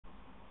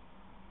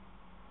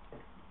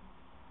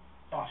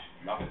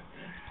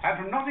And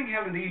from Notting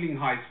Hill and Ealing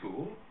High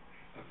School,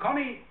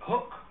 Konnie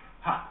Huq.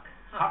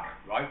 Huq,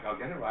 right, I'll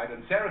get it right.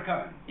 And Sarah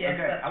Cohen. Yes,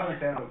 okay, hello right.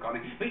 Sarah and Konnie.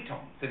 Meet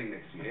Tom, sitting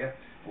next to you here.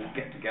 We'll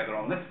get together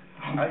on this.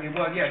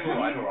 Well, yes, all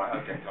right.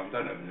 Okay, Tom,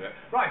 don't overdo it.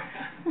 Right,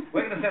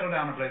 we're going to settle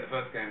down and play the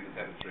first game of the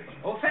set of three.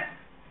 All set?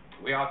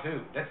 We are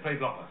too. Let's play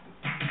Blockbusters.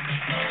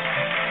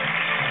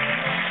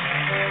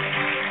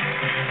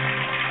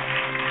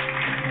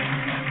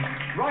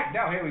 Right,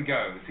 now here we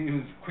go. See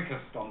who's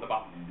quickest on the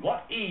button.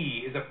 What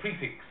E is a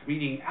prefix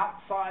meaning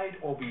outside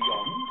or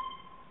beyond?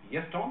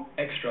 Yes, Tom?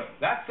 Extra.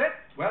 That's it.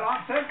 Well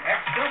answered.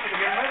 Extra to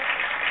begin with.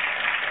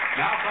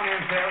 Now, Konnie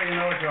and Sarah, you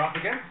know what you're up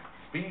against.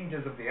 Speed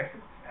is of the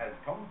essence as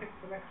Tom picks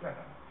the next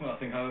letter. Well, I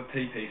think I have a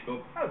P piece,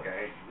 Bob.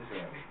 Okay, this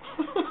is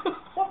early.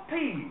 What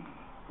P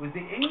was the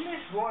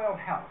English royal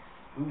house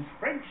whose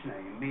French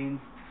name means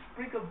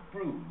sprig of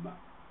broom,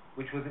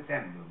 which was its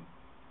emblem?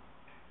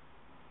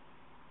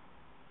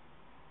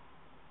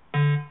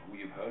 Oh,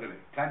 you've heard of it.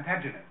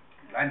 Plantagenet.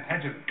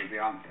 Plantagenet was the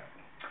answer.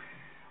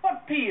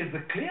 What P is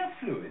the clear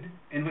fluid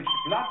in which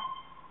blood...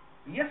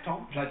 Yes,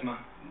 Tom? Plasma.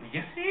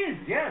 Yes, it is.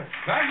 Yes.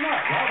 Plasma.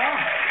 Well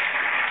done.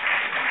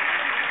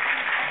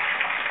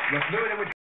 The fluid in which